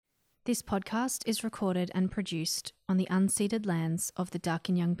This podcast is recorded and produced on the unceded lands of the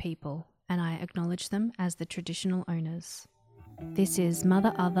Darkinjung people, and I acknowledge them as the traditional owners. This is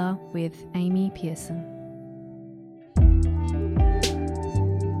Mother Other with Amy Pearson.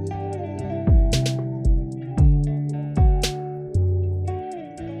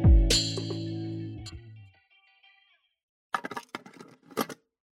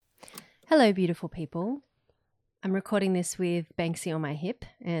 Hello, beautiful people. I'm recording this with Banksy on my hip,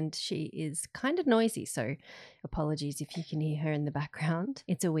 and she is kind of noisy, so apologies if you can hear her in the background.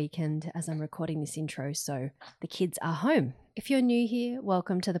 It's a weekend as I'm recording this intro, so the kids are home. If you're new here,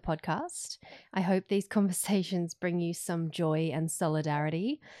 welcome to the podcast. I hope these conversations bring you some joy and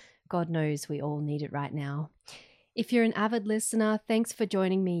solidarity. God knows we all need it right now. If you're an avid listener, thanks for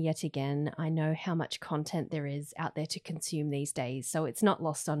joining me yet again. I know how much content there is out there to consume these days, so it's not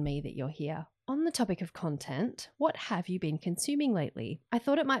lost on me that you're here. On the topic of content, what have you been consuming lately? I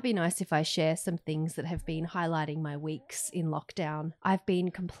thought it might be nice if I share some things that have been highlighting my weeks in lockdown. I've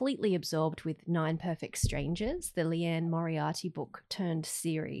been completely absorbed with 9 Perfect Strangers, the Liane Moriarty book turned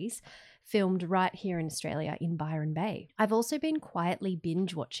series, filmed right here in Australia in Byron Bay. I've also been quietly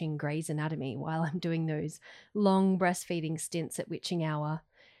binge watching Grey's Anatomy while I'm doing those long breastfeeding stints at witching hour.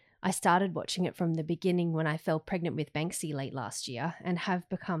 I started watching it from the beginning when I fell pregnant with Banksy late last year and have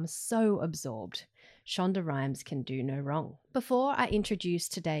become so absorbed. Shonda Rhimes can do no wrong. Before I introduce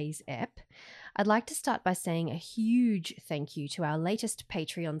today's ep, I'd like to start by saying a huge thank you to our latest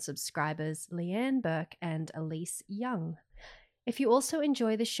Patreon subscribers, Leanne Burke and Elise Young. If you also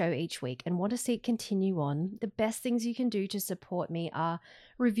enjoy the show each week and want to see it continue on, the best things you can do to support me are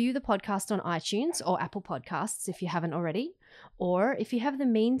review the podcast on iTunes or Apple Podcasts if you haven't already, or if you have the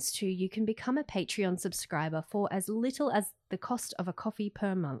means to, you can become a Patreon subscriber for as little as the cost of a coffee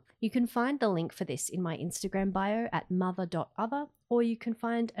per month. You can find the link for this in my Instagram bio at mother.other, or you can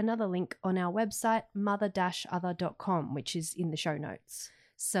find another link on our website mother-other.com, which is in the show notes.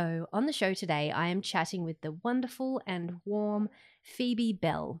 So on the show today, I am chatting with the wonderful and warm Phoebe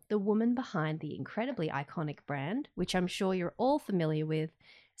Bell, the woman behind the incredibly iconic brand, which I'm sure you're all familiar with,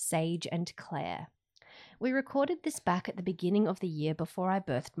 Sage and Claire. We recorded this back at the beginning of the year before I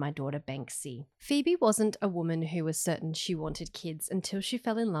birthed my daughter Banksy. Phoebe wasn't a woman who was certain she wanted kids until she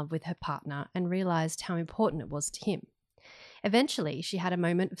fell in love with her partner and realised how important it was to him. Eventually, she had a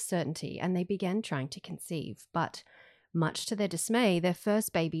moment of certainty and they began trying to conceive, but much to their dismay, their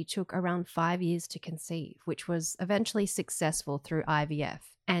first baby took around 5 years to conceive, which was eventually successful through IVF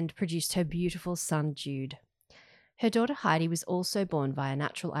and produced her beautiful son, Jude. Her daughter Heidi was also born via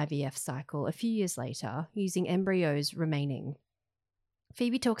natural IVF cycle a few years later, using embryos remaining.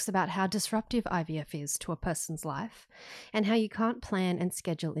 Phoebe talks about how disruptive IVF is to a person's life and how you can't plan and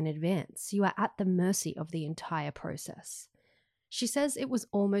schedule in advance. You are at the mercy of the entire process. She says it was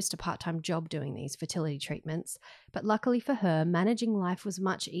almost a part-time job doing these fertility treatments, but luckily for her, managing life was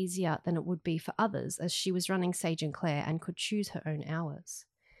much easier than it would be for others as she was running Sage and Claire and could choose her own hours.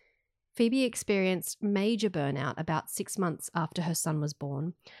 Phoebe experienced major burnout about 6 months after her son was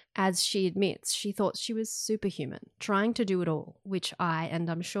born. As she admits, she thought she was superhuman, trying to do it all, which I, and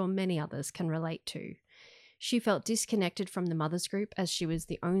I'm sure many others, can relate to. She felt disconnected from the mothers group as she was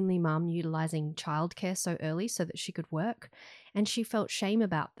the only mum utilising childcare so early so that she could work, and she felt shame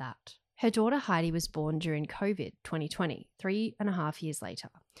about that. Her daughter Heidi was born during COVID 2020, 3.5 years later.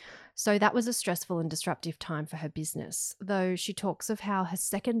 So that was a stressful and disruptive time for her business, though she talks of how her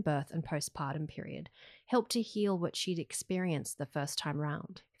second birth and postpartum period helped to heal what she'd experienced the first time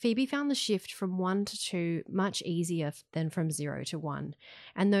round. Phoebe found the shift from 1 to 2 much easier than from 0 to 1,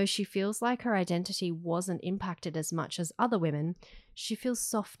 and though she feels like her identity wasn't impacted as much as other women, she feels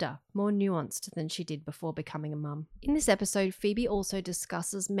softer, more nuanced than she did before becoming a mum. In this episode, Phoebe also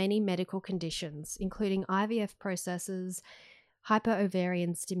discusses many medical conditions, including IVF processes,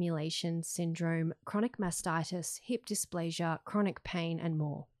 hyperovarian stimulation syndrome, chronic mastitis, hip dysplasia, chronic pain, and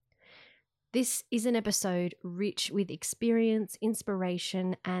more. This is an episode rich with experience,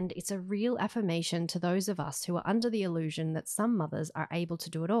 inspiration, and it's a real affirmation to those of us who are under the illusion that some mothers are able to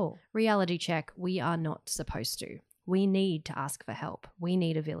do it all. Reality check, we are not supposed to. We need to ask for help. We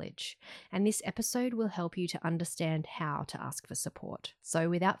need a village. And this episode will help you to understand how to ask for support. So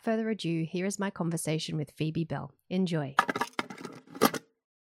without further ado, here is my conversation with Phoebe Bell. Enjoy.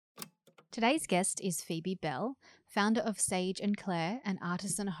 Today's guest is Phoebe Bell, founder of Sage and Claire, an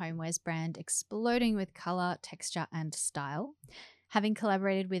artisan homewares brand exploding with colour, texture and style. Having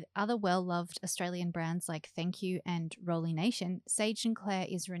collaborated with other well-loved Australian brands like Thank You and Rolly Nation, Sage and Claire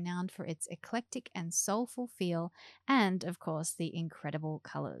is renowned for its eclectic and soulful feel and, of course, the incredible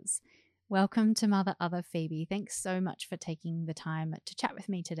colours. Welcome to Mother Other, Phoebe. Thanks so much for taking the time to chat with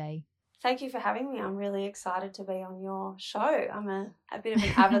me today. Thank you for having me. I'm really excited to be on your show. I'm a bit of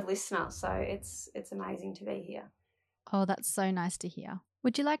an avid listener, so it's amazing to be here. Oh, that's so nice to hear.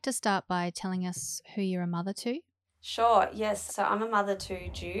 Would you like to start by telling us who you're a mother to? Sure, yes. So I'm a mother to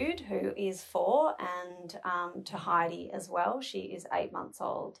Jude, who is 4, and to Heidi as well. She is 8 months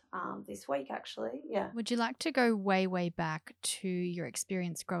old this week, actually. Yeah. Would you like to go way, way back to your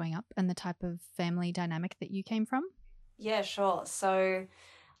experience growing up and the type of family dynamic that you came from? Yeah, sure. So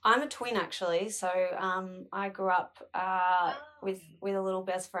I'm a twin, actually. So I grew up with a little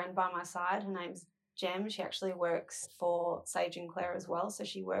best friend by my side. Her name's Jem. She actually works for Sage and Claire as well, so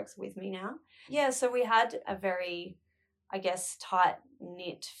she works with me now. Yeah, so we had a very, I guess,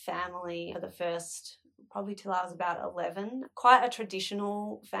 tight-knit family for the first, probably till I was about 11. Quite a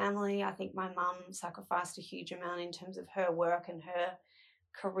traditional family. I think my mum sacrificed a huge amount in terms of her work and her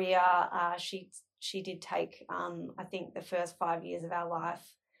career. She did take, I think, the first 5 years of our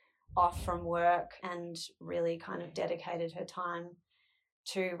life off from work and really kind of dedicated her time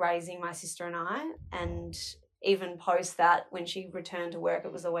to raising my sister and I. And even post that, when she returned to work,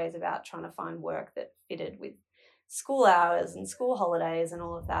 it was always about trying to find work that fitted with school hours and school holidays and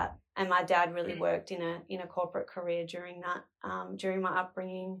all of that. And my dad really worked in a corporate career during that, during my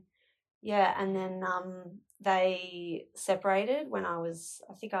upbringing. Yeah, and then they separated when I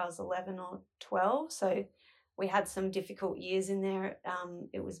think I was 11 or 12. So we had some difficult years in there.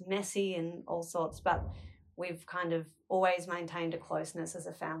 It was messy and all sorts, but we've kind of always maintained a closeness as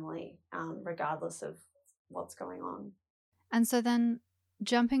a family, regardless of what's going on. And so then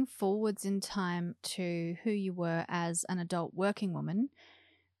jumping forwards in time to who you were as an adult working woman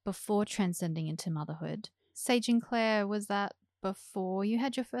before transcending into motherhood, Sage and Claire, was that before you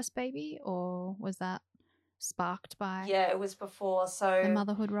had your first baby, or was that sparked by Yeah, it was before. the So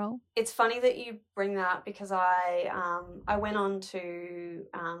motherhood role? it's funny that you bring that up because I went on to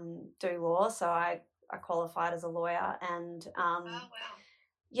do law, so I qualified as a lawyer, and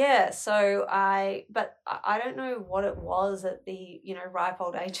yeah, so but I don't know what it was at the ripe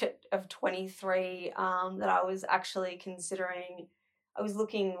old age of 23 that I was actually considering. I was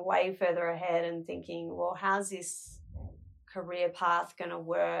looking way further ahead and thinking, well, how's this career path going to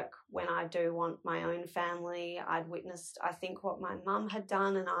work when I do want my own family? I'd witnessed, I think, what my mum had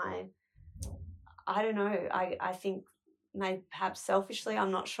done, and I don't know. I think maybe perhaps selfishly,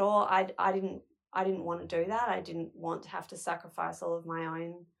 I'm not sure. I didn't want to do that. I didn't want to have to sacrifice all of my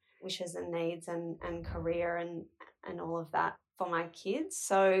own wishes and needs and career and all of that for my kids.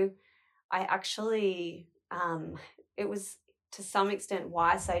 So I actually it was to some extent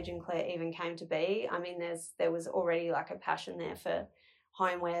why Sage and Claire even came to be. I mean, there was already like a passion there for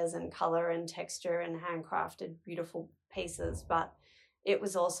homewares and colour and texture and handcrafted beautiful pieces, but it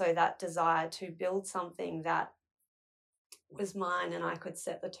was also that desire to build something that was mine and I could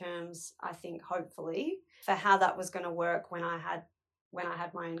set the terms, I think, hopefully, for how that was going to work when I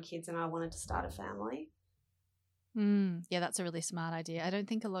had my own kids and I wanted to start a family. Yeah, that's a really smart idea. I don't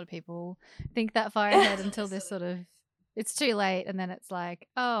think a lot of people think that far ahead until this sort of, it's too late, and then it's like,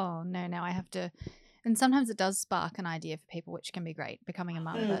 oh no, now I have to. And sometimes it does spark an idea for people, which can be great, becoming a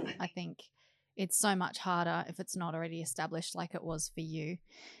mum. But I think it's so much harder if it's not already established like it was for you.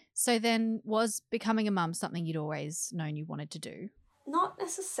 So then, was becoming a mum something you'd always known you wanted to do? Not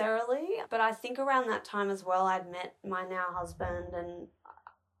necessarily, but I think around that time as well, I'd met my now husband, and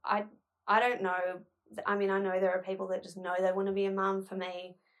I don't know. I mean, I know there are people that just know they want to be a mum. For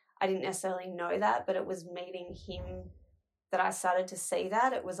me, I didn't necessarily know that, but it was meeting him that I started to see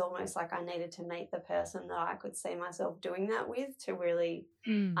that. It was almost like I needed to meet the person that I could see myself doing that with to really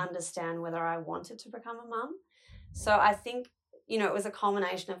understand whether I wanted to become a mum. So I think, it was a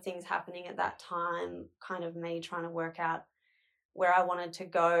combination of things happening at that time, kind of me trying to work out where I wanted to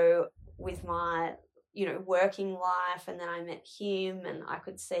go with my, working life. And then I met him and I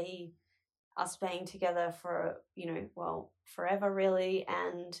could see us being together for, forever really.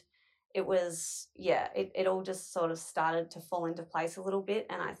 And it was, it all just sort of started to fall into place a little bit.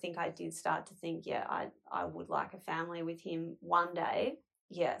 And I think I did start to think, I would like a family with him one day.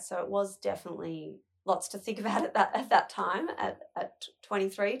 Yeah, so it was definitely lots to think about at that time at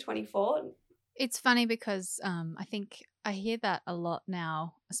 23, 24. It's funny because I think I hear that a lot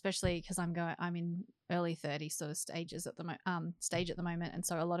now, especially because I'm in early 30s sort of stage at the moment, and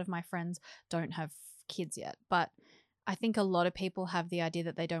so a lot of my friends don't have kids yet. But I think a lot of people have the idea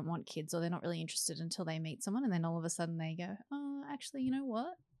that they don't want kids or they're not really interested until they meet someone, and then all of a sudden they go, "Oh, actually, you know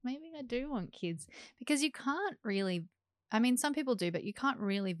what? Maybe I do want kids," because you can't really. I mean, some people do, but you can't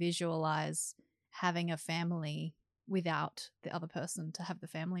really visualize having a family without the other person to have the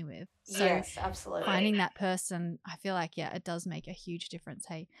family with. So yes, absolutely. finding that person, I feel like, yeah, it does make a huge difference.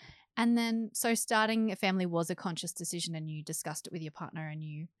 Hey. And then, so starting a family was a conscious decision and you discussed it with your partner and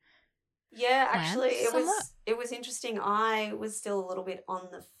you Yeah, planned actually, somewhat? it was interesting. I was still a little bit on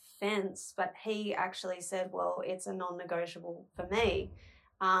the fence, but he actually said, "Well, it's a non-negotiable for me,"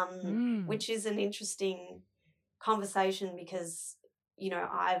 which is an interesting conversation because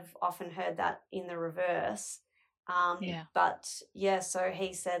I've often heard that in the reverse. Yeah. But yeah, so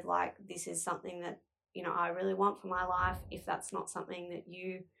he said, like, this is something that I really want for my life. If that's not something that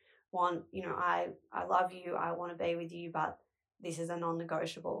you want, I love you, I want to be with you, but this is a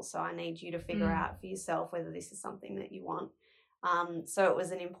non-negotiable, so I need you to figure out for yourself whether this is something that you want. So it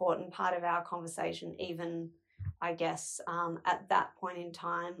was an important part of our conversation, even I guess at that point in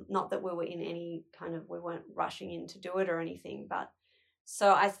time. Not that we were in any kind of, we weren't rushing in to do it or anything, but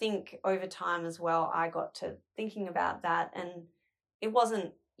so I think over time as well, I got to thinking about that, and it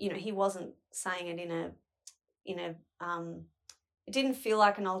wasn't, he wasn't saying it in a it didn't feel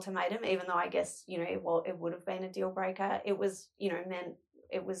like an ultimatum, even though I guess, it would have been a deal breaker. It was, meant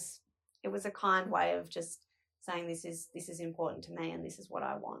it was a kind way of just saying this is important to me and this is what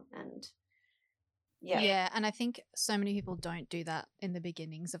I want. And yeah, and I think so many people don't do that in the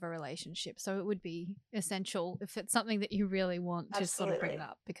beginnings of a relationship. So it would be essential if it's something that you really want to sort of bring it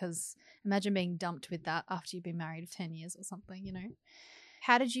up, because imagine being dumped with that after you've been married for 10 years or something,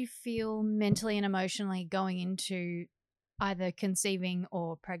 How did you feel mentally and emotionally going into either conceiving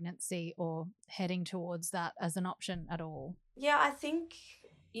or pregnancy or heading towards that as an option at all? Yeah, I think,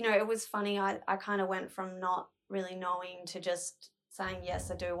 it was funny. I kind of went from not really knowing to just saying, yes,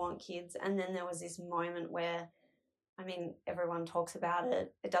 I do want kids. And then there was this moment where, I mean, everyone talks about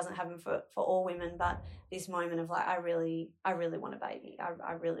it. It doesn't happen for all women, but this moment of like, I really want a baby.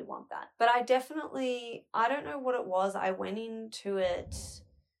 I really want that. But I don't know what it was. I went into it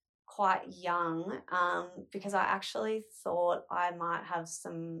quite young because I actually thought I might have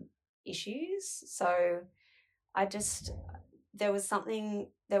some issues. So there was something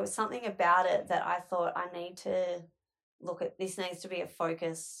about it that I thought I need to look at. This needs to be a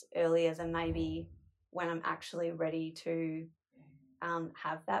focus earlier than maybe when I'm actually ready to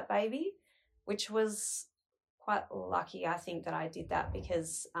have that baby, which was quite lucky, I think, that I did that,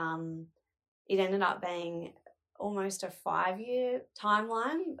 because it ended up being almost a 5-year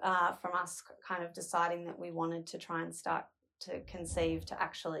timeline from us kind of deciding that we wanted to try and start to conceive to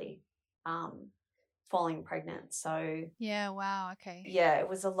actually falling pregnant. So yeah, wow, okay. Yeah, it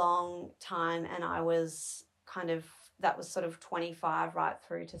was a long time, and I was that was sort of 25 right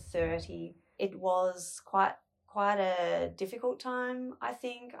through to 30. It was quite a difficult time, I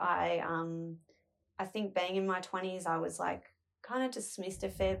think. I think being in my 20s, I was like kind of dismissed a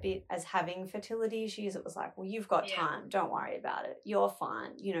fair bit as having fertility issues. It was like, well, you've got time, don't worry about it, you're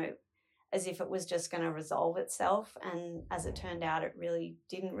fine, as if it was just going to resolve itself. And as it turned out, it really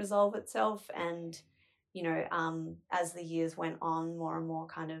didn't resolve itself. And as the years went on, more and more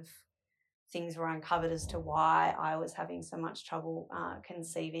kind of things were uncovered as to why I was having so much trouble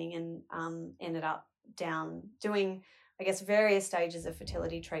conceiving, and ended up down doing, I guess, various stages of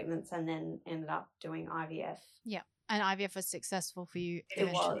fertility treatments, and then ended up doing IVF. Yeah. And IVF was successful for you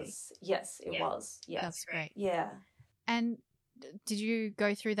eventually? It was. Yes, it was. Yeah. That's great. Yeah. And did you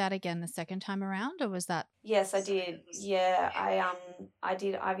go through that again the second time around, or was that? Yes, I did. Yeah, I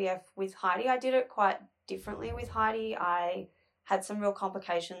did IVF with Heidi. I did it quite differently with Heidi. I had some real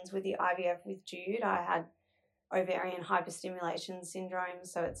complications with the IVF with Jude. I had ovarian hyperstimulation syndrome,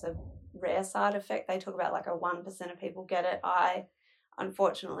 so it's a rare side effect. They talk about like a 1% of people get it. I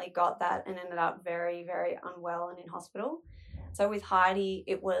unfortunately got that and ended up very, very unwell and in hospital. So with Heidi,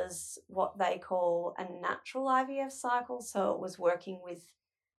 it was what they call a natural IVF cycle. So it was working with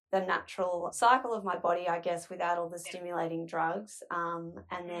the natural cycle of my body, I guess, without all the stimulating drugs.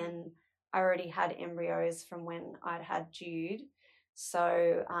 And then I already had embryos from when I'd had Jude.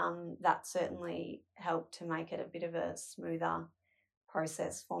 So that certainly helped to make it a bit of a smoother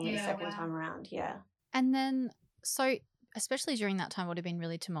process for me second time around. Yeah. And then, so especially during that time, it would have been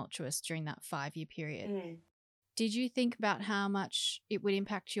really tumultuous during that 5-year period. Did you think about how much it would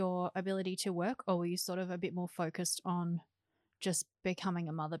impact your ability to work, or were you sort of a bit more focused on just becoming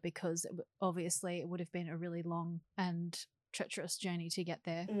a mother, because obviously it would have been a really long and treacherous journey to get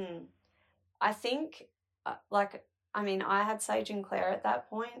there? I think, I had Sage and Claire at that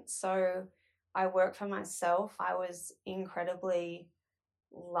point, so I worked for myself. I was incredibly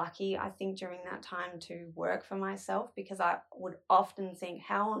lucky, I think, during that time to work for myself, because I would often think,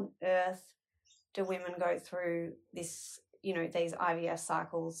 how on earth do women go through this, these IVF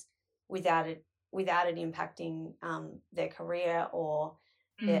cycles without it without it impacting their career or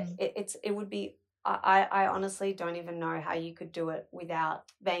Mm. it would be. I honestly don't even know how you could do it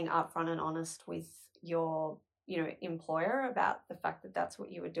without being upfront and honest with your employer about the fact that that's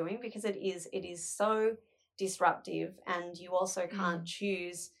what you were doing, because it is so disruptive, and you also can't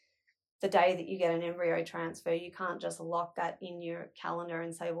choose the day that you get an embryo transfer. You can't just lock that in your calendar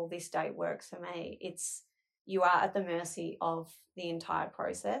and say, well, this date works for me. You are at the mercy of the entire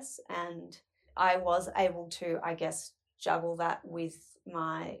process, and I was able to, I guess, juggle that with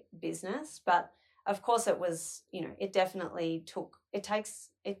my business. But of course it was, it definitely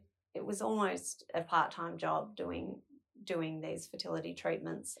it was almost a part-time job doing these fertility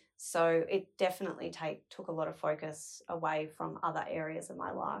treatments. So it definitely took a lot of focus away from other areas of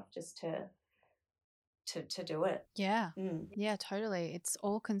my life just to do it. Yeah. Yeah, totally. It's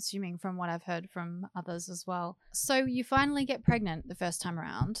all consuming from what I've heard from others as well. So you finally get pregnant the first time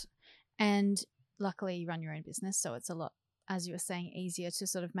around, and luckily you run your own business, so it's a lot, as you were saying, easier to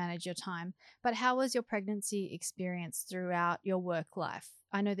sort of manage your time. But how was your pregnancy experience throughout your work life?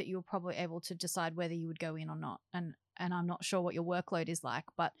 I know that you were probably able to decide whether you would go in or not, and I'm not sure what your workload is like,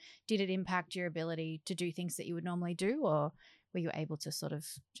 but did it impact your ability to do things that you would normally do, or were you able to sort of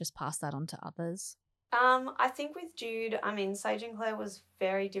just pass that on to others? I think with Jude, Sage and Claire was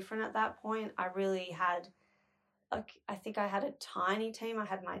very different at that point. I really had, I think I had a tiny team. I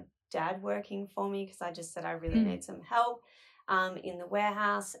had my dad working for me because I just said I really need some help in the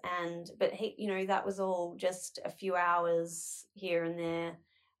warehouse. But he, that was all just a few hours here and there.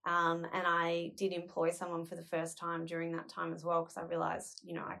 And I did employ someone for the first time during that time as well, because I realized,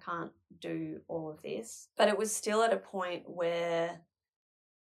 I can't do all of this. But it was still at a point where,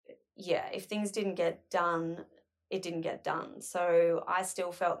 if things didn't get done, it didn't get done. So I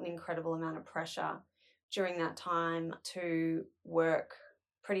still felt an incredible amount of pressure during that time to work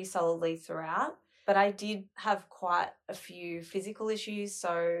pretty solidly throughout. But I did have quite a few physical issues.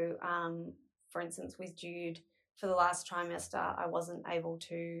 So, for instance, with Jude, for the last trimester, I wasn't able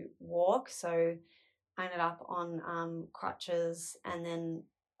to walk. So I ended up on crutches, and then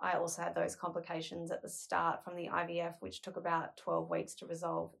I also had those complications at the start from the IVF, which took about 12 weeks to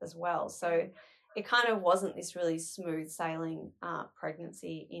resolve as well. So it kind of wasn't this really smooth sailing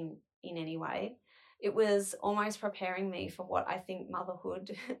pregnancy in any way. It was almost preparing me for what I think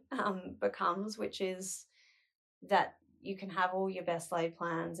motherhood becomes, which is that you can have all your best laid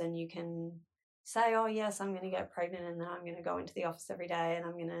plans and you can say, oh, yes, I'm going to get pregnant and then I'm going to go into the office every day and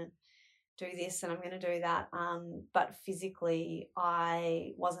I'm going to do this and I'm going to do that. But physically,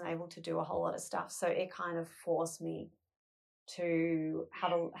 I wasn't able to do a whole lot of stuff. So it kind of forced me to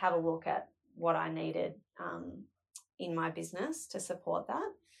have a look at what I needed in my business to support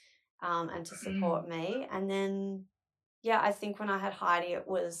that and to support me. And then, I think when I had Heidi, it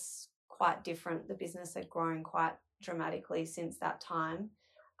was quite different. The business had grown quite dramatically since that time.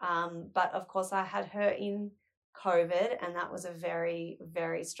 But of course, I had her in COVID, and that was a very,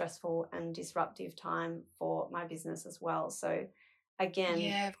 very stressful and disruptive time for my business as well. So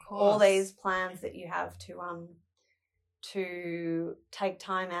again, all these plans that you have to take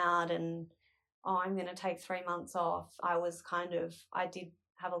time out and, I'm going to take 3 months off. I did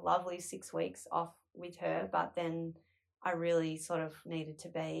have a lovely 6 weeks off with her, but then I really sort of needed to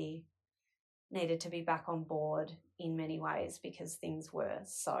be back on board in many ways because things were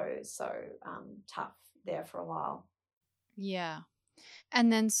so tough there for a while. Yeah.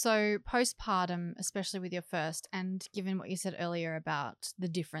 And then so postpartum, especially with your first, and given what you said earlier about the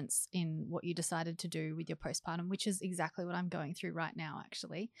difference in what you decided to do with your postpartum, which is exactly what I'm going through right now,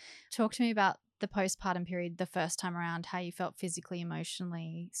 actually. Talk to me about the postpartum period, the first time around, how you felt physically,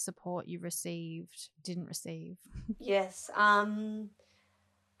 emotionally, support you received, didn't receive. Yes.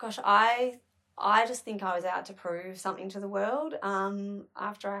 Gosh, I just think I was out to prove something to the world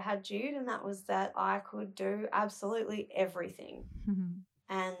after I had Jude, and that was that I could do absolutely everything.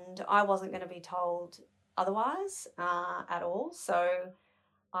 And I wasn't going to be told otherwise at all. So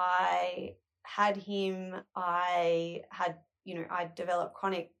I had him, I developed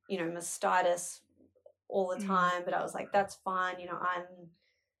chronic, mastitis all the time, but I was like, that's fine.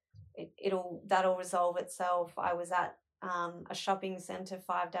 That'll resolve itself. I was at a shopping centre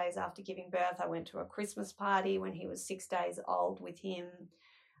 5 days after giving birth. I went to a Christmas party when he was 6 days old with him.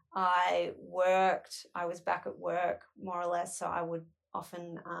 I worked. I was back at work more or less, so I would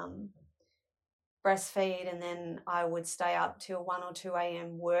often breastfeed, and then I would stay up till 1 or 2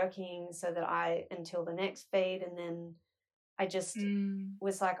 a.m. working until the next feed, and then I just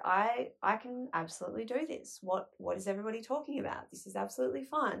was like, I can absolutely do this. What is everybody talking about? This is absolutely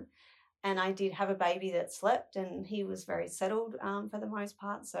fine. And I did have a baby that slept, and he was very settled for the most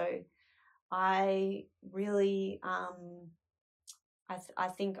part. So I really, I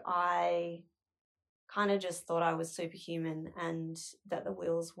think I kind of just thought I was superhuman and that the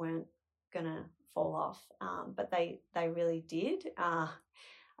wheels weren't going to fall off. But they really did. I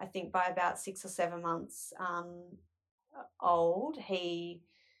think by about 6 or 7 months old, I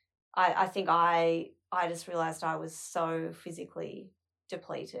think I just realised I was so physically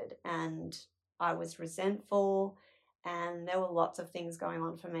depleted and I was resentful, and there were lots of things going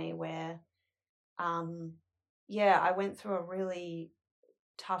on for me where, I went through a really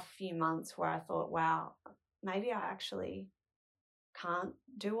tough few months where I thought, wow, maybe I actually can't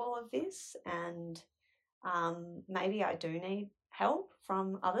do all of this, and maybe I do need help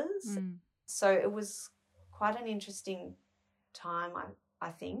from others. So it was quite an interesting time,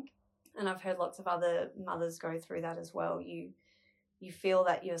 I think. And I've heard lots of other mothers go through that as well. You feel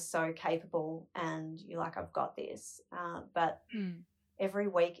that you're so capable and you're like, I've got this. But every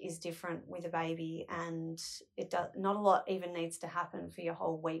week is different with a baby, and not a lot even needs to happen for your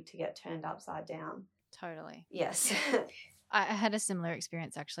whole week to get turned upside down. Totally. Yes. I had a similar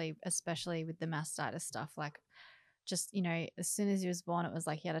experience actually, especially with the mastitis stuff. Like, just, as soon as he was born, it was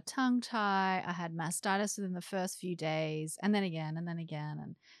like he had a tongue tie. I had mastitis within the first few days, and then again,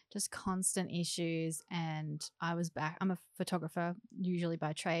 and just constant issues. And I was back. I'm a photographer usually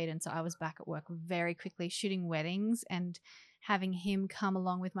by trade, and so I was back at work very quickly, shooting weddings and having him come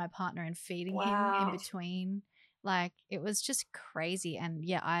along with my partner and feeding him in between. Like, it was just crazy. And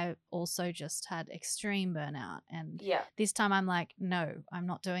yeah, I also just had extreme burnout. And this time I'm like, no, I'm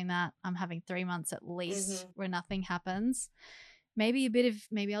not doing that. I'm having 3 months at least where nothing happens. Maybe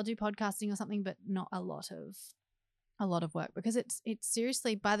I'll do podcasting or something, but not a lot of work, because it's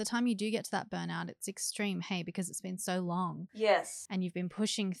seriously, by the time you do get to that burnout, it's extreme, because it's been so long. Yes. And you've been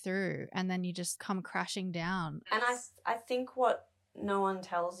pushing through, and then you just come crashing down. And I think what no one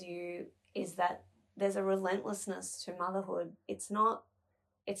tells you is that there's a relentlessness to motherhood. It's not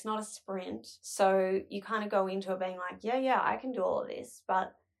a sprint. So you kind of go into it being like, yeah, I can do all of this,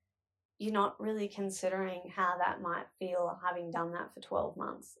 but you're not really considering how that might feel having done that for 12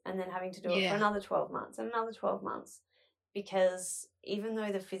 months and then having to do it for another 12 months and another 12 months. Because even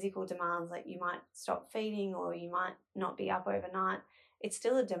though the physical demands, like you might stop feeding or you might not be up overnight, it's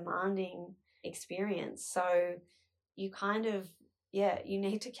still a demanding experience. So you kind of, you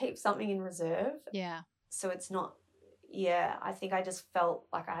need to keep something in reserve. Yeah. So it's not, I think I just felt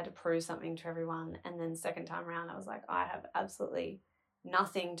like I had to prove something to everyone. And then second time around, I was like, I have absolutely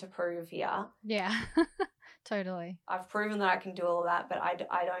nothing to prove here. Yeah, totally. I've proven that I can do all of that, but I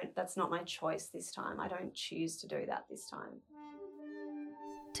don't, that's not my choice this time. I don't choose to do that this time.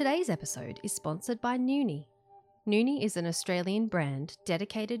 Today's episode is sponsored by Noonie. Noonie is an Australian brand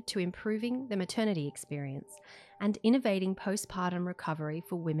dedicated to improving the maternity experience and innovating postpartum recovery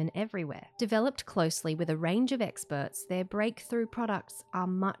for women everywhere. Developed closely with a range of experts, their breakthrough products are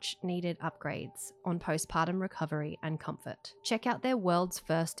much needed upgrades on postpartum recovery and comfort. Check out their world's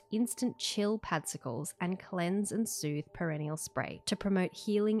first instant chill padsicles and cleanse and soothe perennial spray to promote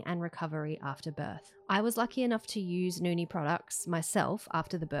healing and recovery after birth. I was lucky enough to use Noonie products myself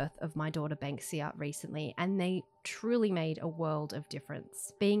after the birth of my daughter Banksia recently, and they truly made a world of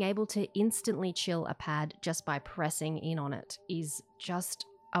difference. Being able to instantly chill a pad just by pressing in on it is just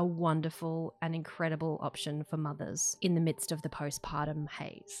a wonderful and incredible option for mothers in the midst of the postpartum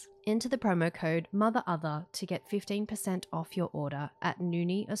haze. Enter the promo code MOTHEROTHER to get 15% off your order at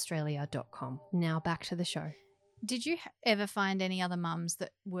noonieaustralia.com. Now back to the show. Did you ever find any other mums that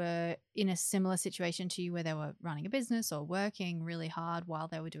were in a similar situation to you, where they were running a business or working really hard while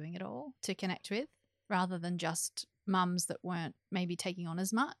they were doing it all, to connect with, rather than just mums that weren't maybe taking on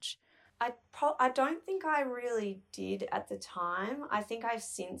as much? I don't think I really did at the time. I think I've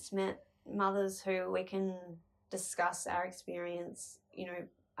since met mothers who we can discuss our experience,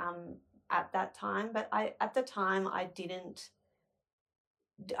 at that time. But at the time I didn't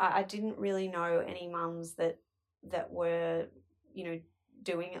really know any mums that were,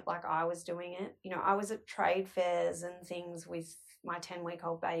 doing it like I was doing it. I was at trade fairs and things with my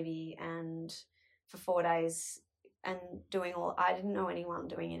 10-week-old baby and for 4 days and I didn't know anyone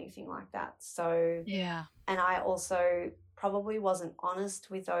doing anything like that. So, yeah. And I also probably wasn't honest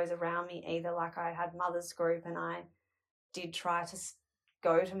with those around me either. Like, I had mother's group and I did try to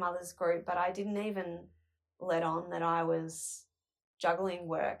go to mother's group, but I didn't even let on that I was juggling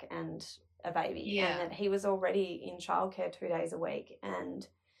work and a baby, and that he was already in childcare 2 days a week. And,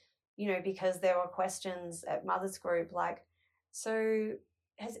 because there were questions at mother's group like, so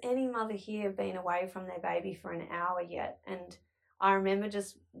has any mother here been away from their baby for an hour yet? And I remember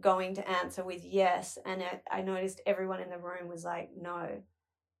just going to answer with yes, and I noticed everyone in the room was like, no.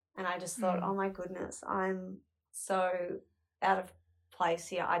 And I just thought, oh my goodness, I'm so out of place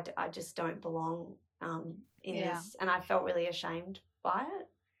here. I just don't belong in this. And I felt really ashamed by it.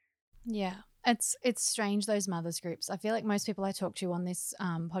 Yeah. It's strange, those mothers groups. I feel like most people I talk to on this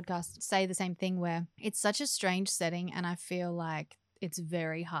podcast say the same thing, where it's such a strange setting, and I feel like it's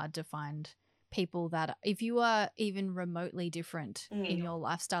very hard to find people that, if you are even remotely different in your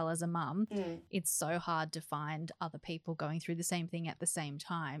lifestyle as a mum, it's so hard to find other people going through the same thing at the same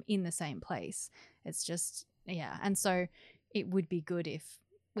time in the same place. It's just, yeah. And so it would be good if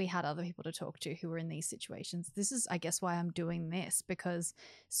we had other people to talk to who were in these situations. This is, I guess, why I'm doing this, because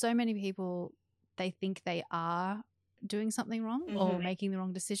so many people, they think they are doing something wrong or making the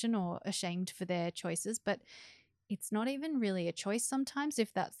wrong decision or ashamed for their choices, but it's not even really a choice sometimes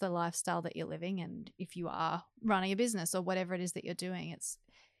if that's the lifestyle that you're living, and if you are running a business or whatever it is that you're doing. It's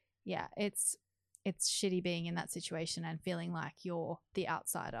shitty being in that situation and feeling like you're the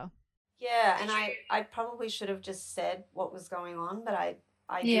outsider. Yeah, and I probably should have just said what was going on, but I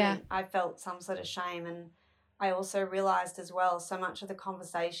didn't. I felt some sort of shame, and I also realized as well, so much of the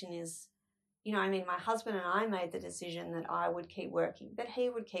conversation is, you know, I mean, my husband and I made the decision that I would keep working, that he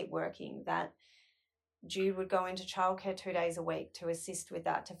would keep working, that Jude would go into childcare 2 days a week to assist with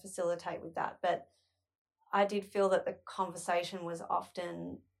that, to facilitate with that. But I did feel that the conversation was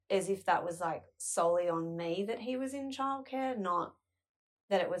often as if that was like solely on me that he was in childcare, not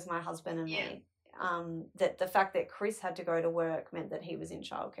that it was my husband and me. That the fact that Chris had to go to work meant that he was in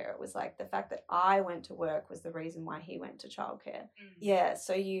childcare. It was like the fact that I went to work was the reason why he went to childcare. Yeah,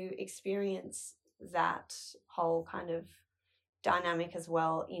 so you experience that whole kind of dynamic as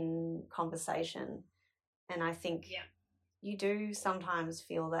well in conversation. And I think you do sometimes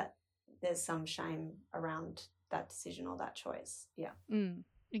feel that there's some shame around that decision or that choice. Yeah.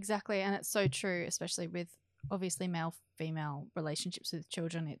 Exactly. And it's so true, especially with obviously male-female relationships with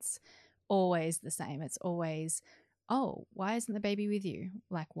children. It's always the same. It's always, oh, why isn't the baby with you?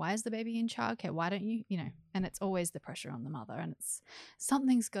 Like, why is the baby in childcare? Why don't you, and it's always the pressure on the mother, and it's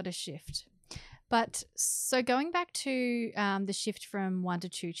something's got to shift. But so going back to the shift from 1 to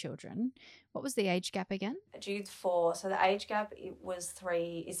 2 children, what was the age gap again? Jude's 4, so the age gap is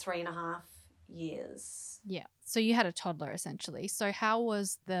 3.5 years. Yeah. So you had a toddler essentially. So how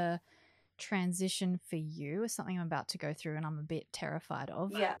was the transition for you? Is something I'm about to go through and I'm a bit terrified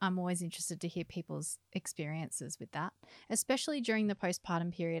of. Yeah. I'm always interested to hear people's experiences with that, especially during the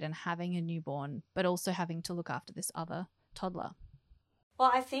postpartum period and having a newborn, but also having to look after this other toddler.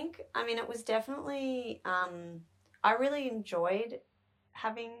 Well, I think, it was definitely, I really enjoyed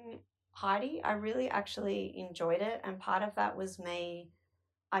having Heidi. I really actually enjoyed it. And part of that was me,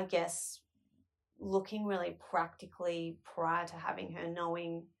 I guess, looking really practically prior to having her,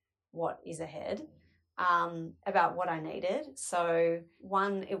 knowing what is ahead, about what I needed. So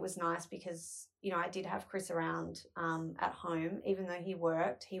one, it was nice because, I did have Chris around at home. Even though he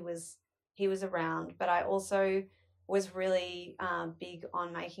worked, he was around. But I also was really big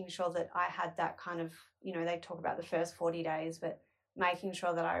on making sure that I had that kind of, they talk about the first 40 days, but making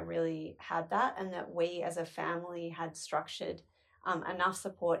sure that I really had that, and that we as a family had structured enough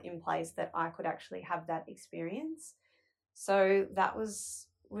support in place that I could actually have that experience. So that was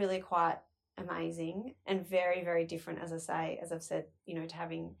really quite amazing and very, very different, as I've said, to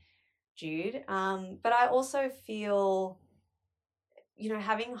having Jude. But I also feel,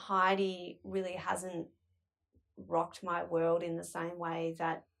 having Heidi really hasn't rocked my world in the same way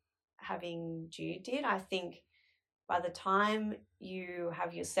that having Jude did. I think by the time you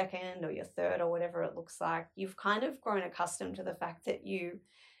have your second or your third or whatever it looks like, you've kind of grown accustomed to the fact that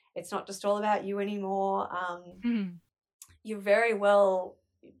it's not just all about you anymore. You're very well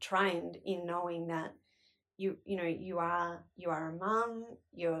trained in knowing that you are a mum.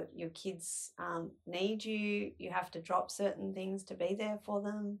 Your kids need you. You have to drop certain things to be there for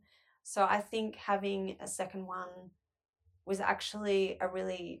them. So I think having a second one was actually a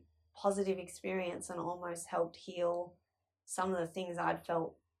really positive experience and almost helped heal some of the things I'd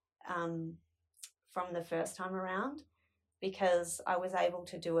felt from the first time around, because I was able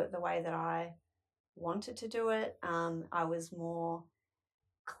to do it the way that I wanted to do it. I was more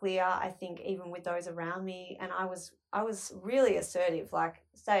clear, I think, even with those around me, and I was really assertive. Like,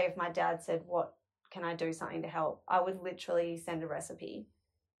 say if my dad said, "What can I do something to help?" I would literally send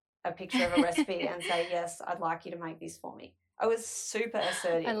a picture of a recipe and say, "Yes, I'd like you to make this for me." I was super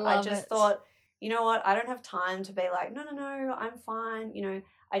assertive. I just thought, you know what, I don't have time to be like, no, I'm fine.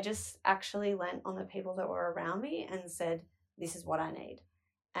 I just actually lent on the people that were around me and said, this is what I need.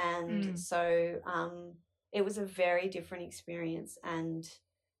 And so it was a very different experience. And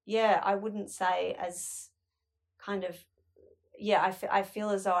yeah, I wouldn't say as kind of, I feel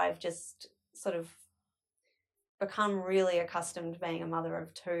as though I've just sort of become really accustomed to being a mother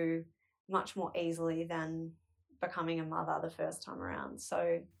of two much more easily than becoming a mother the first time around.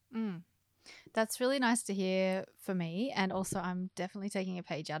 So that's really nice to hear for me. And also I'm definitely taking a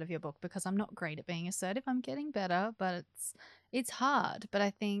page out of your book because I'm not great at being assertive. I'm getting better, but it's hard. But I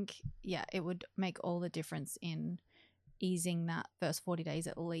think, yeah, it would make all the difference in easing that first 40 days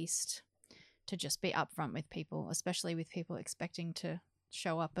at least, to just be upfront with people, especially with people expecting to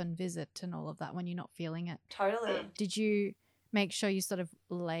show up and visit and all of that when you're not feeling it. Totally. Did you make sure you sort of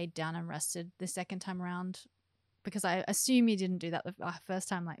laid down and rested the second time around? Because I assume you didn't do that the first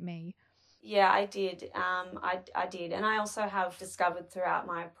time like me. Yeah, I did. I did. And I also have discovered throughout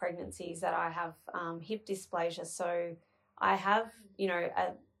my pregnancies that I have hip dysplasia. So I have,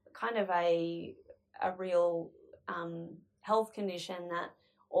 a kind of a real health condition that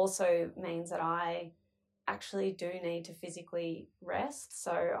also means that I actually do need to physically rest.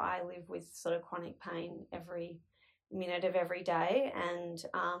 So I live with sort of chronic pain every minute of every day, and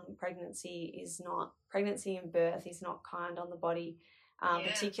pregnancy and birth is not kind on the body,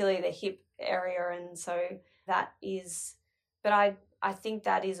 particularly the hip area. And so that is, but I think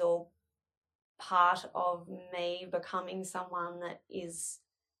that is all part of me becoming someone that is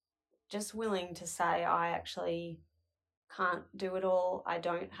just willing to say, I actually can't do it all. I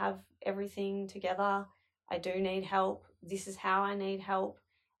don't have everything together. I do need help. This is how I need help.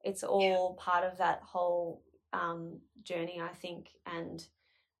 It's all part of that whole journey, I think. And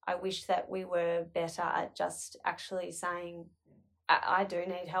I wish that we were better at just actually saying, I do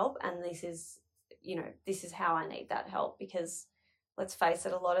need help, and this is how I need that help. Because let's face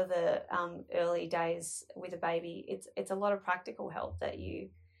it, a lot of the early days with a baby, it's a lot of practical help that you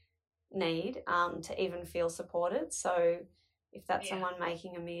need to even feel supported. So if that's someone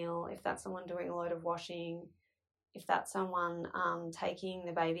making a meal, if that's someone doing a load of washing, if that's someone taking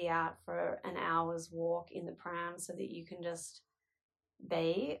the baby out for an hour's walk in the pram so that you can just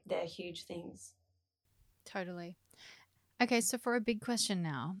be, they're huge things. Totally. Okay, so for a big question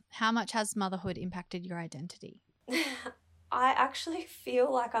now, how much has motherhood impacted your identity? I actually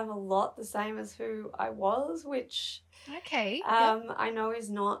feel like I'm a lot the same as who I was, which I know is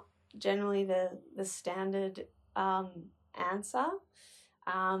not generally the standard answer.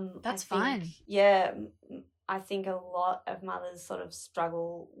 That's fine. Yeah, I think a lot of mothers sort of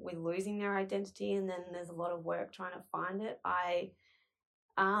struggle with losing their identity, and then there's a lot of work trying to find it. I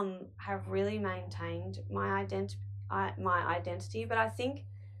have really maintained my identity, but I think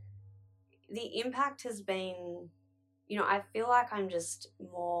the impact has been, I feel like I'm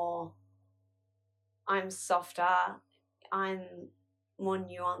softer, I'm more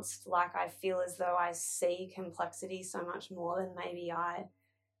nuanced. Like, I feel as though I see complexity so much more than maybe I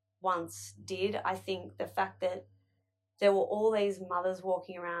once did. I think the fact that there were all these mothers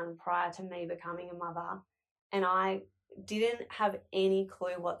walking around prior to me becoming a mother, and I didn't have any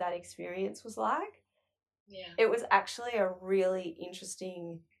clue what that experience was like. Yeah. It was actually a really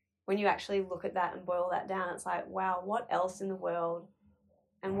interesting, when you actually look at that and boil that down, it's like, wow, what else in the world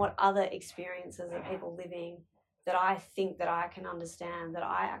and what other experiences are people living that I think that I can understand, that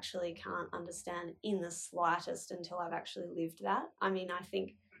I actually can't understand in the slightest until I've actually lived that. I mean,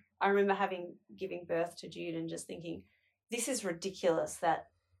 I remember giving birth to Jude and just thinking, this is ridiculous that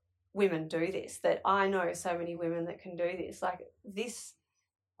women do this, that I know so many women that can do this. Like, this,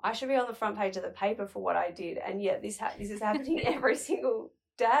 I should be on the front page of the paper for what I did, and yet this is happening every single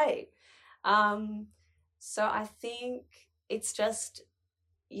day. So I think it's just,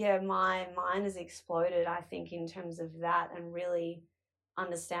 my mind has exploded, I think, in terms of that, and really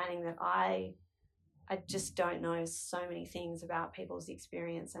understanding that I just don't know so many things about people's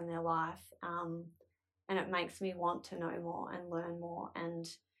experience and their life, and it makes me want to know more and learn more and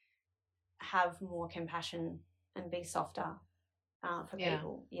have more compassion and be softer for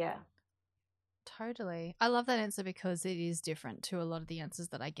people. Yeah. Totally. I love that answer because it is different to a lot of the answers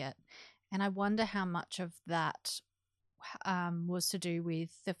that I get. And I wonder how much of that was to do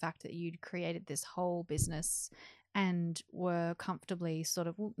with the fact that you'd created this whole business and were comfortably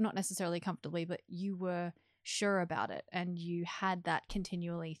not necessarily comfortably, but you were sure about it and you had that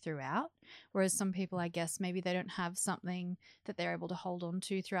continually throughout. Whereas some people, I guess, maybe they don't have something that they're able to hold on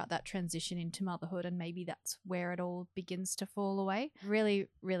to throughout that transition into motherhood, and maybe that's where it all begins to fall away. Really,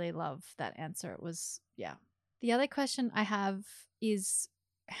 really love that answer. It was, The other question I have is,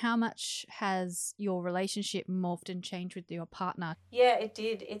 how much has your relationship morphed and changed with your partner? Yeah, it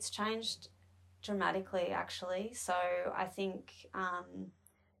did. It's changed dramatically, actually. So I think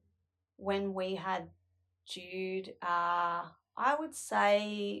when we had Jude, I would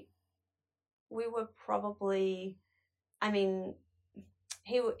say we were probably I mean,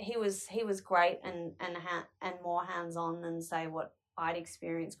 he was great and more hands-on than, say, what I'd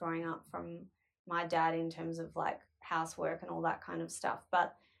experienced growing up from my dad in terms of like housework and all that kind of stuff.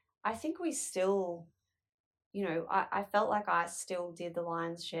 But I think we still, you know, I felt like I still did the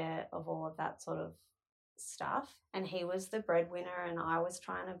lion's share of all of that sort of stuff, and he was the breadwinner and I was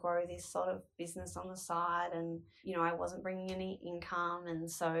trying to grow this sort of business on the side, and, you know, I wasn't bringing any income. And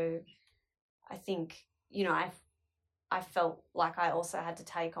so I think, you know, I felt like I also had to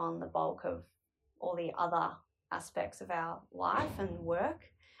take on the bulk of all the other aspects of our life and work,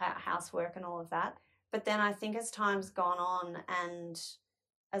 housework and all of that. But then I think as time's gone on, and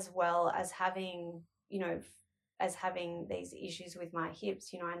as well as having, you know, as having these issues with my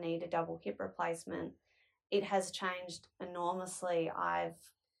hips, you know, I need a double hip replacement. It has changed enormously. I've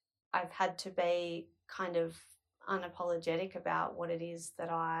had to be kind of unapologetic about what it is that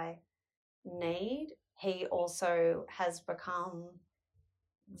I need. He also has become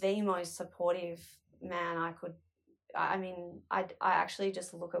the most supportive man I could. I mean, I actually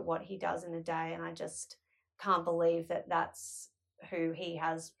just look at what he does in a day and I just can't believe that that's who he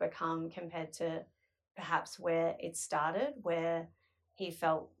has become compared to perhaps where it started, where he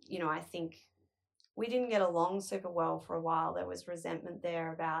felt, you know, I think we didn't get along super well for a while. There was resentment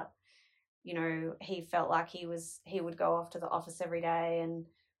there about, you know, he felt like he would go off to the office every day and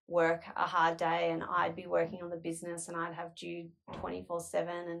work a hard day, and I'd be working on the business and I'd have due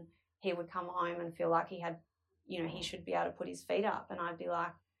 24/7, and he would come home and feel like he had, you know, he should be able to put his feet up, and I'd be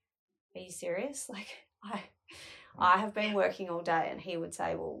like, are you serious? Like, I have been working all day. And he would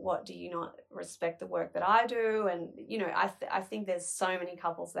say, well, what, do you not respect the work that I do? And, you know, I think there's so many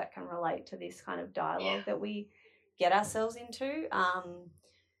couples that can relate to this kind of dialogue that we get ourselves into.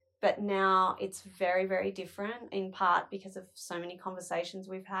 But now it's very, very different, in part because of so many conversations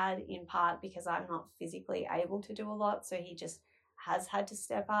we've had, in part because I'm not physically able to do a lot. So he just has had to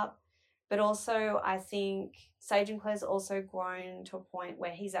step up. But also I think Sage and Claire's also grown to a point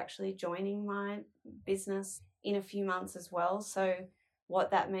where he's actually joining my business in a few months as well. So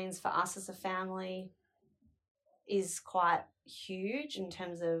what that means for us as a family is quite huge in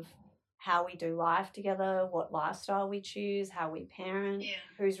terms of how we do life together, what lifestyle we choose, how we parent,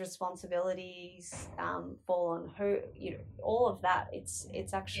 whose responsibilities fall on who, you know, all of that. It's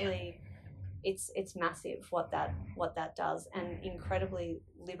actually it's massive what that does, and incredibly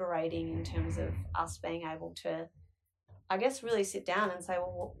liberating in terms of us being able to, I guess, really sit down and say,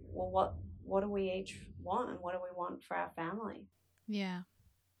 well, what do we each want, and what do we want for our family? Yeah,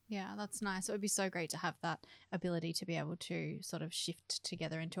 that's nice. It would be so great to have that ability to be able to sort of shift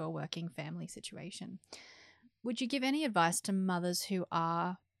together into a working family situation. Would you give any advice to mothers who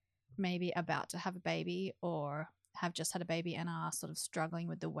are maybe about to have a baby or have just had a baby and are sort of struggling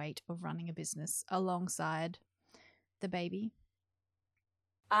with the weight of running a business alongside the baby?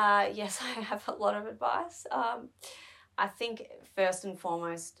 Yes, I have a lot of advice. I think first and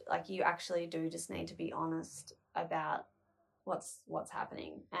foremost, like, you actually do just need to be honest about what's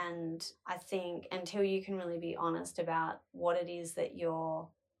happening. And I think until you can really be honest about what it is that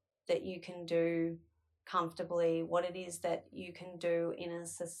you can do comfortably, what it is that you can do in a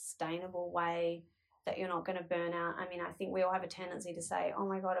sustainable way, that you're not going to burn out. I mean, I think we all have a tendency to say, oh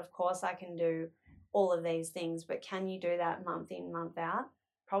my God, of course I can do all of these things, but can you do that month in, month out?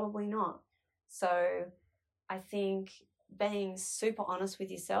 Probably not. So I think being super honest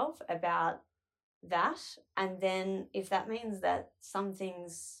with yourself about that, and then if that means that some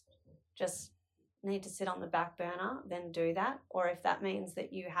things just need to sit on the back burner, then do that. Or if that means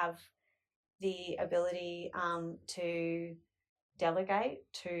that you have the ability to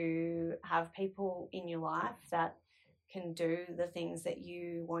delegate, to have people in your life that can do the things that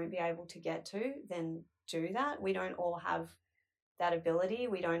you won't be able to get to, then do that. We don't all have that ability.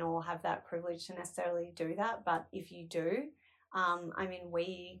 We don't all have that privilege to necessarily do that. But if you do, I mean,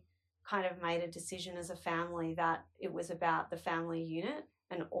 we kind of made a decision as a family that it was about the family unit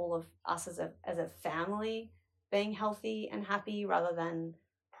and all of us as a family being healthy and happy, rather than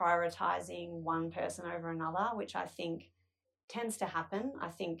prioritizing one person over another, which I think tends to happen. I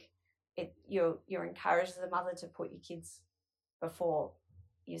think you're encouraged as a mother to put your kids before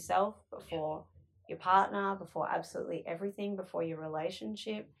yourself, before your partner, before absolutely everything, before your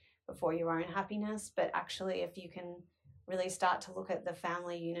relationship, before your own happiness. But actually, if you can really start to look at the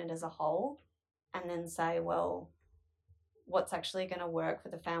family unit as a whole and then say, well, what's actually going to work for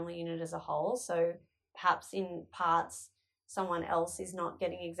the family unit as a whole? So perhaps in parts someone else is not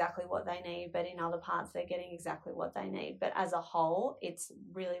getting exactly what they need, but in other parts they're getting exactly what they need. But as a whole, it's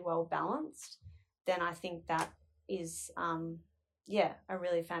really well balanced. Then I think that is, a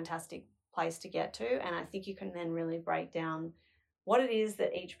really fantastic place to get to. And I think you can then really break down what it is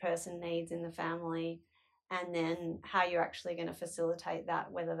that each person needs in the family, and then how you're actually going to facilitate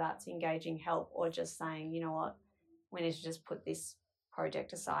that, whether that's engaging help or just saying, you know what, we need to just put this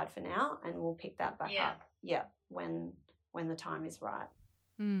project aside for now and we'll pick that back up. Yeah, when the time is right.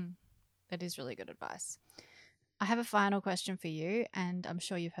 That is really good advice. I have a final question for you, and I'm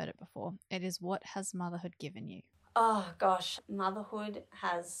sure you've heard it before. It is, what has motherhood given you? Oh gosh, motherhood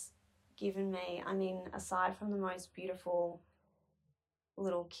has given me, I mean, aside from the most beautiful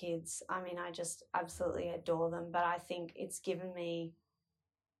little kids, I mean, I just absolutely adore them, but I think it's given me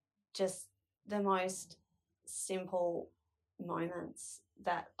just the most simple moments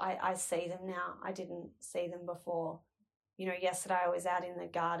that I see them now. I didn't see them before. You know, yesterday I was out in the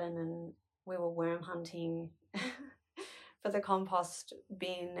garden and we were worm hunting for the compost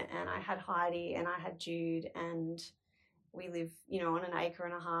bin, and I had Heidi and I had Jude, and we live, you know, on an acre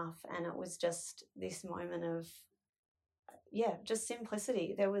and a half, and it was just this moment of, just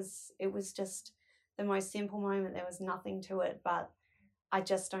simplicity. It was just the most simple moment. There was nothing to it, but I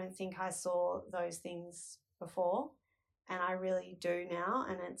just don't think I saw those things before, and I really do now.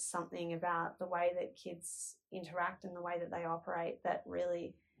 And it's something about the way that kids interact and the way that they operate that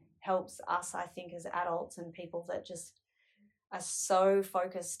really helps us, I think, as adults and people that just are so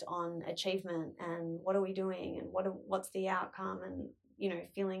focused on achievement and what are we doing and what's the outcome, and, you know,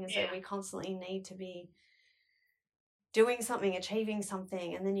 feeling as though we constantly need to be doing something, achieving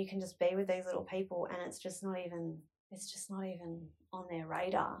something, and then you can just be with these little people and it's just not even on their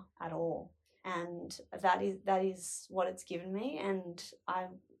radar at all. And that is what it's given me. And I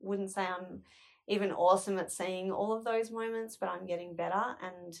wouldn't say I'm even awesome at seeing all of those moments, but I'm getting better,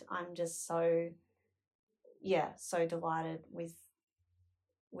 and I'm just so delighted with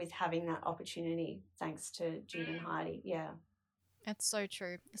having that opportunity thanks to Jude and Heidi. Yeah. It's so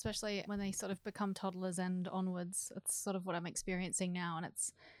true, especially when they sort of become toddlers and onwards. It's sort of what I'm experiencing now, and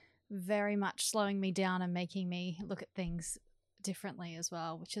it's very much slowing me down and making me look at things differently as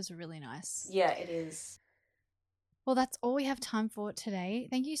well, which is really nice. Yeah, it is. Well, that's all we have time for today.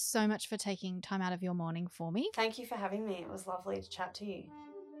 Thank you so much for taking time out of your morning for me. Thank you for having me. It was lovely to chat to you.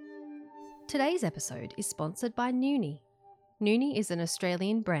 Today's episode is sponsored by Noonie. Noonie is an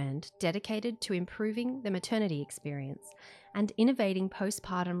Australian brand dedicated to improving the maternity experience and innovating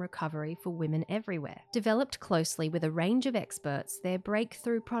postpartum recovery for women everywhere. Developed closely with a range of experts, their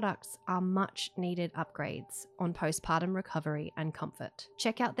breakthrough products are much needed upgrades on postpartum recovery and comfort.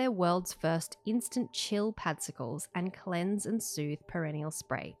 Check out their world's first instant chill padsicles and cleanse and soothe perennial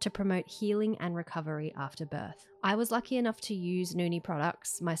spray to promote healing and recovery after birth. I was lucky enough to use Noonie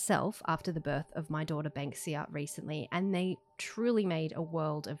products myself after the birth of my daughter Banksia recently, and they truly made a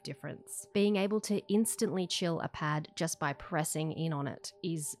world of difference. Being able to instantly chill a pad just by pressing in on it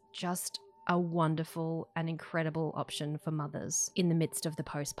is just a wonderful and incredible option for mothers in the midst of the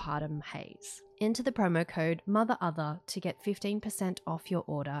postpartum haze. Enter the promo code MOTHEROTHER to get 15% off your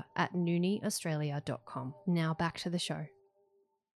order at noonieaustralia.com. Now back to the show.